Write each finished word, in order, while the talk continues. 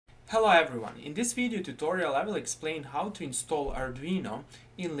Hello everyone, in this video tutorial I will explain how to install Arduino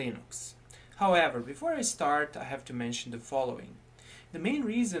in Linux. However, before I start I have to mention the following. The main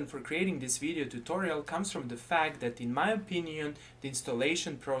reason for creating this video tutorial comes from the fact that in my opinion the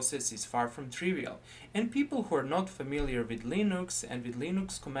installation process is far from trivial and people who are not familiar with Linux and with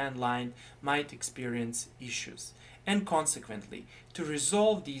Linux command line might experience issues. And consequently, to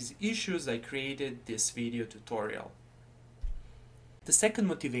resolve these issues I created this video tutorial. The second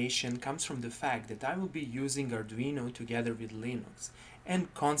motivation comes from the fact that I will be using Arduino together with Linux,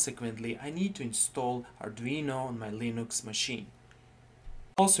 and consequently I need to install Arduino on my Linux machine.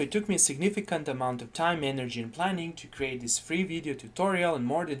 Also, it took me a significant amount of time, energy and planning to create this free video tutorial and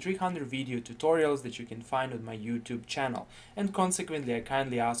more than 300 video tutorials that you can find on my YouTube channel, and consequently I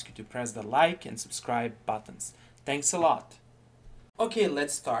kindly ask you to press the like and subscribe buttons. Thanks a lot! Okay,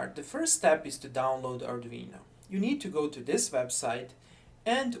 let's start. The first step is to download Arduino. You need to go to this website,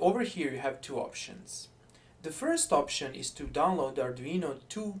 and over here you have two options. The first option is to download Arduino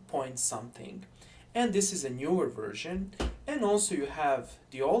 2 point something, and this is a newer version, and also you have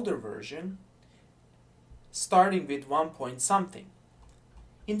the older version starting with 1 point something.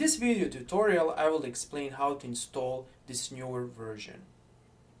 In this video tutorial I will explain how to install this newer version.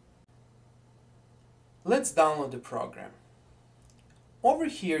 Let's download the program. Over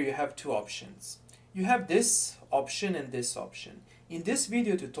here you have two options. You have this option and this option. In this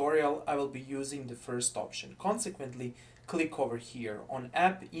video tutorial I will be using the first option. Consequently, click over here on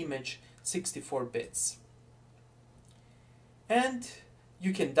App Image 64 bits. And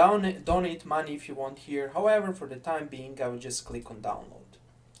you can donate money if you want here. However, for the time being I will just click on download.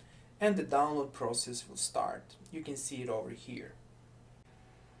 And the download process will start. You can see it over here.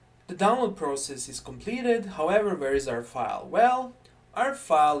 The download process is completed. However, where is our file? Well, our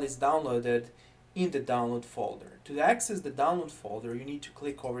file is downloaded in the download folder. To access the download folder you need to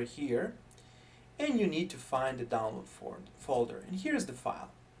click over here and you need to find the download folder, and here's the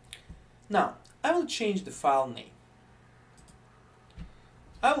file. Now I will change the file name.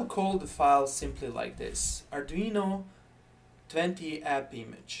 I will call the file simply like this, Arduino 20 app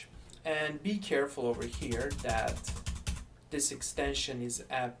image, and be careful over here that this extension is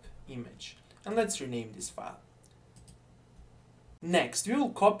app image, and let's rename this file. Next, we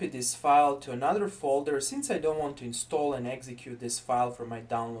will copy this file to another folder since I don't want to install and execute this file from my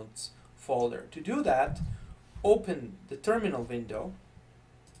downloads folder. To do that, open the terminal window.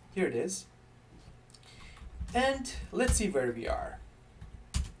 Here it is. And let's see where we are.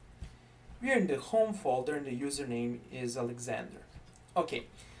 We are in the home folder and the username is Aleksandar. Okay,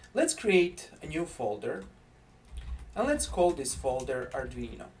 let's create a new folder and let's call this folder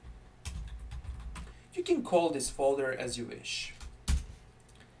Arduino. You can call this folder as you wish.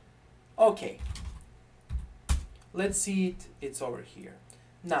 Okay, let's see it, it's over here.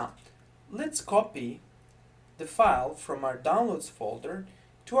 Now, let's copy the file from our downloads folder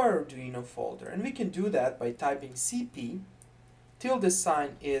to our Arduino folder, and we can do that by typing cp, tilde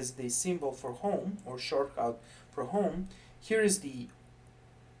sign is the symbol for home, or shortcut for home. Here is the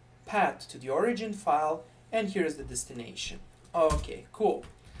path to the origin file, and here is the destination. Okay, cool.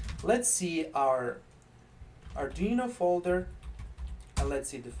 Let's see our Arduino folder, and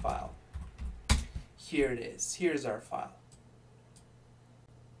let's see the file. Here it is. Here's our file.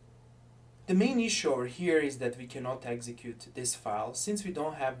 The main issue over here is that we cannot execute this file since we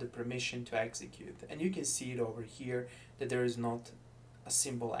don't have the permission to execute. And you can see it over here that there is not a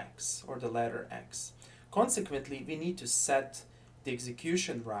symbol X or the letter X. Consequently, we need to set the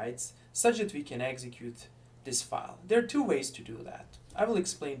execution rights such that we can execute this file. There are two ways to do that. I will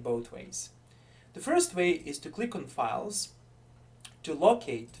explain both ways. The first way is to click on Files to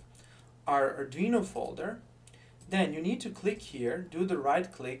locate our Arduino folder. Then you need to click here, do the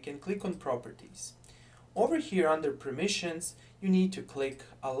right click and click on Properties. Over here under Permissions you need to click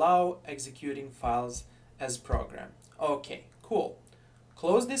Allow Executing Files as Program. Okay, cool.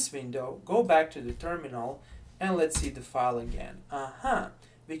 Close this window, go back to the terminal and let's see the file again.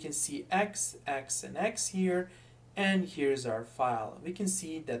 We can see X, X and X here, and here's our file. We can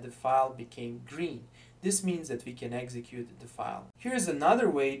see that the file became green. This means that we can execute the file. Here's another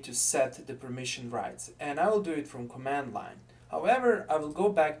way to set the permission rights, and I will do it from command line. However, I will go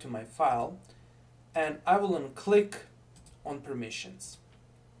back to my file and I will unclick on permissions.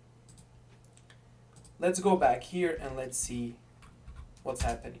 Let's go back here and let's see what's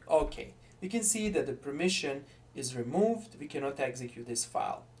happening. Okay, we can see that the permission is removed. We cannot execute this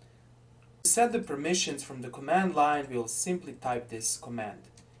file. To set the permissions from the command line, we'll simply type this command.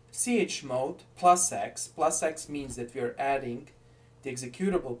 chmod +x means that we are adding the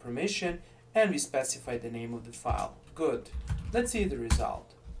executable permission and we specify the name of the file. Good. Let's see the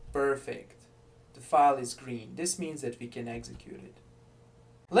result. Perfect. The file is green. This means that we can execute it.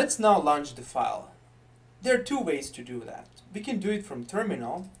 Let's now launch the file. There are two ways to do that. We can do it from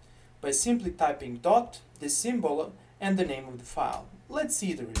terminal by simply typing dot, this symbol, and the name of the file. Let's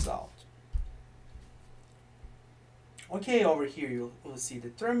see the result. Okay, over here you'll see the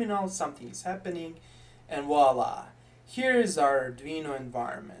terminal, something is happening, and voila, here is our Arduino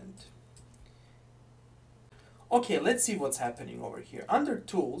environment. Okay, let's see what's happening over here. Under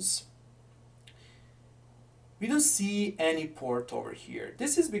Tools, we don't see any port over here.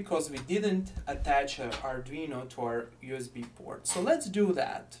 This is because we didn't attach an Arduino to our USB port. So let's do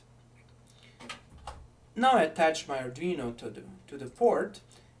that. Now I attach my Arduino to the port,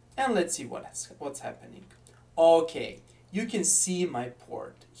 and let's see what's happening. Okay, you can see my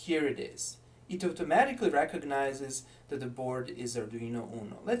port. Here it is. It automatically recognizes that the board is Arduino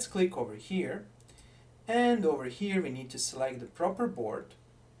Uno. Let's click over here, and over here we need to select the proper board.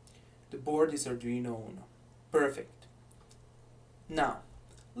 The board is Arduino Uno. Perfect. Now,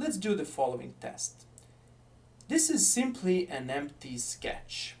 let's do the following test. This is simply an empty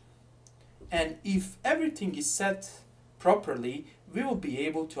sketch. And if everything is set properly, we will be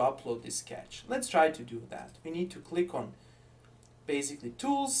able to upload this sketch. Let's try to do that. We need to click on basically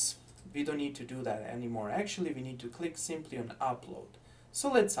Tools. We don't need to do that anymore. Actually, we need to click simply on Upload. So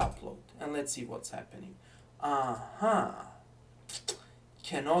let's upload and let's see what's happening.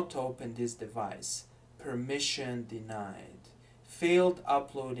 Cannot open this device. Permission denied. Failed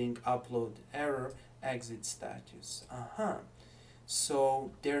uploading, upload error, exit status.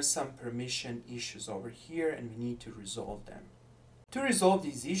 So there's some permission issues over here and we need to resolve them. To resolve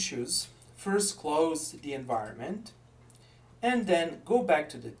these issues, first close the environment and then go back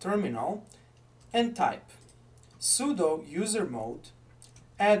to the terminal and type sudo user mode,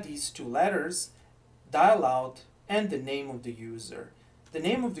 add these two letters, dial out, and the name of the user. The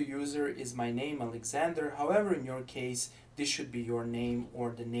name of the user is my name, Aleksandar. However, in your case, this should be your name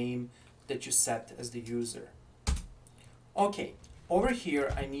or the name that you set as the user. Okay, over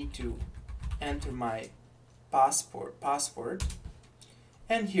here I need to enter my password,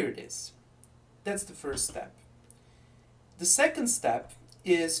 and here it is. That's the first step. The second step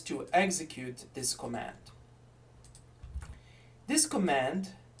is to execute this command. This command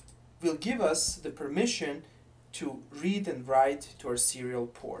will give us the permission to read and write to our serial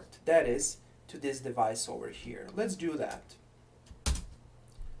port, that is, to this device over here. Let's do that.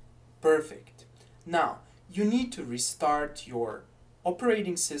 Perfect. Now, you need to restart your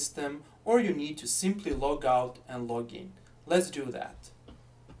operating system or you need to simply log out and log in. Let's do that.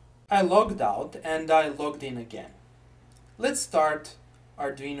 I logged out and I logged in again. Let's start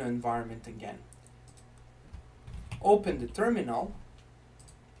Arduino environment again. Open the terminal.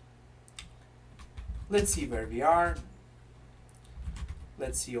 Let's see where we are.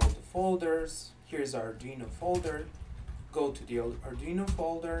 Let's see all the folders. Here's our Arduino folder. Go to the Arduino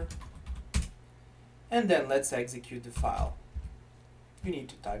folder. And then let's execute the file. You need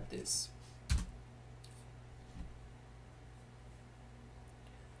to type this.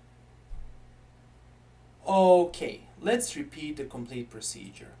 Okay, let's repeat the complete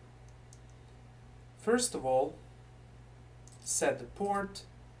procedure. First of all, set the port,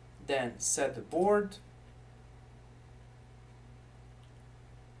 then set the board.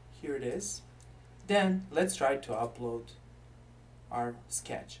 Here it is. Then let's try to upload our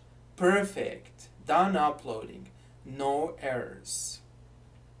sketch. Perfect. Done uploading. No errors.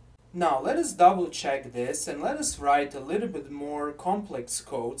 Now let us double check this and let us write a little bit more complex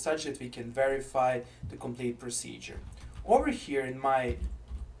code such that we can verify the complete procedure. Over here in my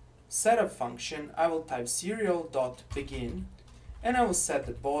setup function, I will type serial.begin and I will set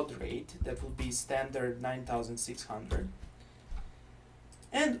the baud rate, that will be standard 9600.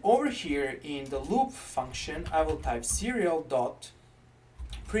 And over here in the loop function, I will type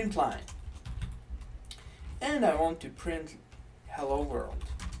serial.println. And I want to print hello world.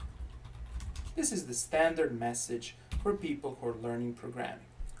 This is the standard message for people who are learning programming.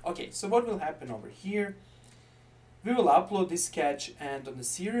 Okay, so what will happen over here? We will upload this sketch and on the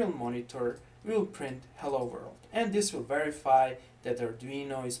serial monitor we will print hello world. And this will verify that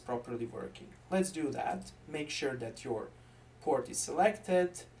Arduino is properly working. Let's do that. Make sure that your port is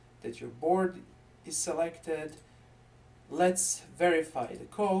selected, that your board is selected. Let's verify the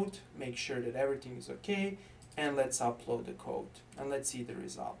code, make sure that everything is okay, and let's upload the code and let's see the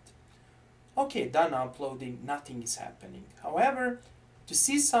result. Okay, done uploading, nothing is happening. However, to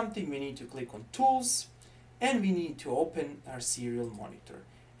see something we need to click on Tools and we need to open our serial monitor.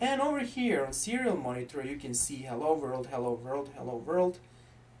 And over here on serial monitor you can see hello world, hello world, hello world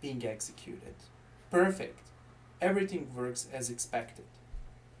being executed. Perfect. Everything works as expected.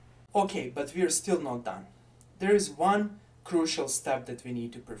 Okay, but we are still not done. There is one crucial step that we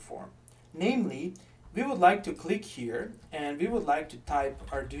need to perform. Namely, we would like to click here and we would like to type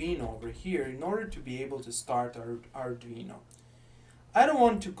Arduino over here in order to be able to start our Arduino. I don't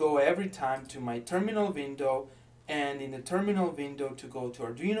want to go every time to my terminal window and in the terminal window to go to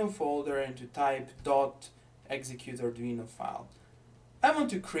Arduino folder and to type .execute Arduino file. I want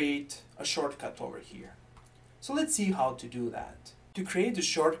to create a shortcut over here. So let's see how to do that. To create the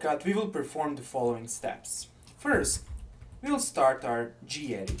shortcut, we will perform the following steps. First, we will start our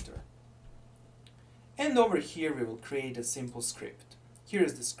gedit. And over here we will create a simple script. Here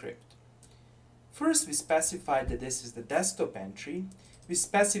is the script. First we specify that this is the desktop entry. We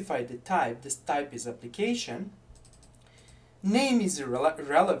specify the type. This type is application. Name is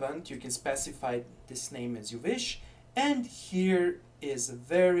irrelevant. You can specify this name as you wish. And here is a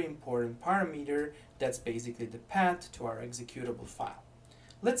very important parameter. That's basically the path to our executable file.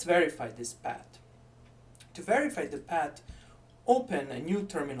 Let's verify this path. To verify the path, open a new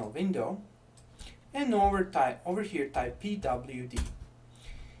terminal window and over here type pwd.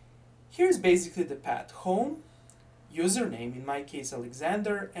 Here's basically the path: home, username, in my case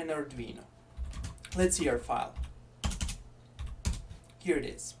Aleksandar, and Arduino. Let's see our file. Here it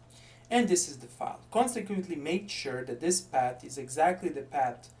is. And this is the file. Consequently, make sure that this path is exactly the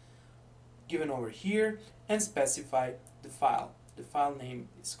path given over here and specify the file. The file name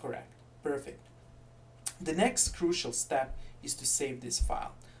is correct. Perfect. The next crucial step is to save this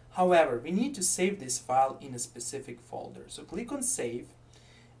file. However, we need to save this file in a specific folder. So click on Save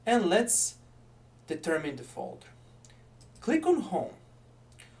and let's determine the folder. Click on Home.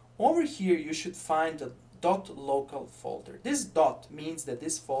 Over here you should find the .local folder. This dot means that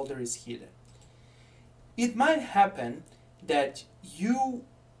this folder is hidden. It might happen that you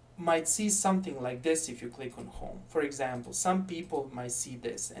might see something like this if you click on Home. For example, some people might see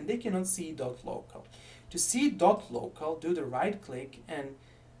this and they cannot see .local. To see .local, do the right click and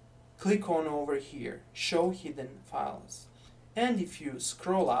click on over here, Show Hidden Files. And if you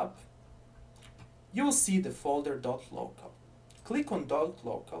scroll up, you will see the folder .local. Click on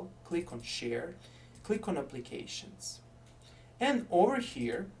 .local, click on Share, click on Applications. And over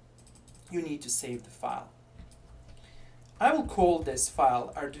here, you need to save the file. I will call this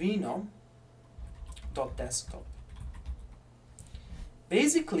file arduino.desktop.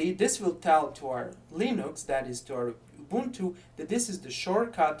 Basically, this will tell to our Linux, that is to our Ubuntu, that this is the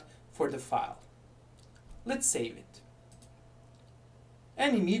shortcut for the file. Let's save it.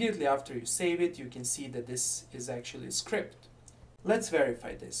 And immediately after you save it, you can see that this is actually a script. Let's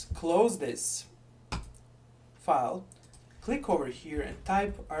verify this. Close this file, click over here and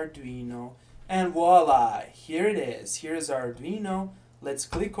type Arduino, and voila, here it is. Here's our Arduino. Let's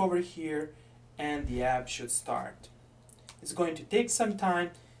click over here and the app should start. It's going to take some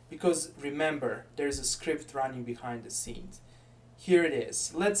time because remember, there's a script running behind the scenes. Here it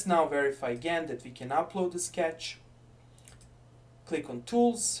is. Let's now verify again that we can upload the sketch. Click on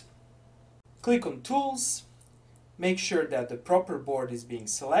Tools. Click on Tools. Make sure that the proper board is being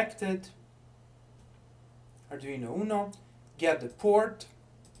selected. Arduino Uno. Get the port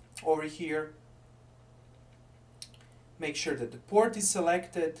over here. Make sure that the port is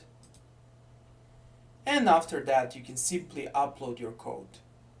selected. And after that, you can simply upload your code.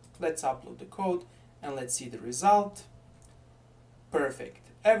 Let's upload the code and let's see the result. Perfect.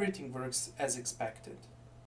 Everything works as expected.